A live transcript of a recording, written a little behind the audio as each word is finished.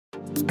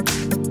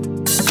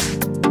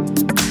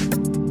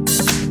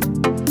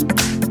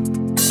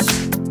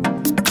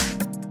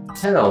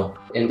Hello,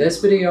 in this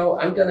video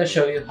I'm gonna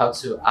show you how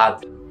to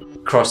add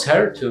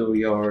Crosshair to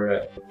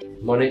your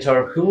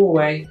monitor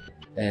Huawei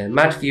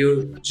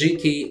MateView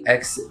GT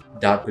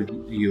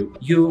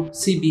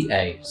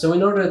CBA. So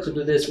in order to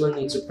do this, we'll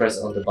need to press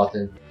on the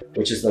button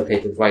which is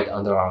located right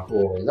under our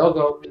Huawei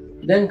logo,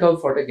 then go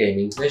for the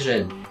gaming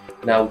vision.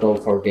 Now go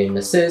for Game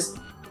Assist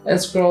and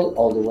scroll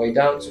all the way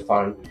down to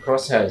find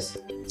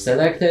Crosshairs.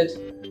 Select it,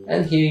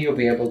 and here you'll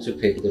be able to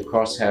pick the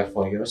crosshair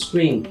for your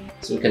screen.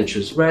 So you can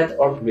choose red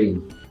or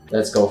green.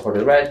 Let's go for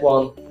the red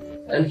one,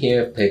 and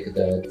here pick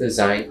the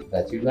design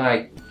that you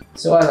like.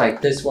 So I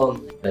like this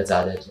one, let's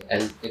add it,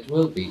 and it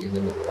will be in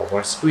the middle of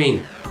our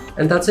screen.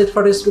 And that's it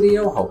for this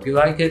video. Hope you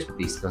like it.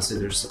 Please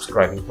consider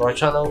subscribing to our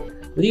channel,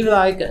 leave a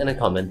like and a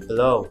comment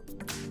below.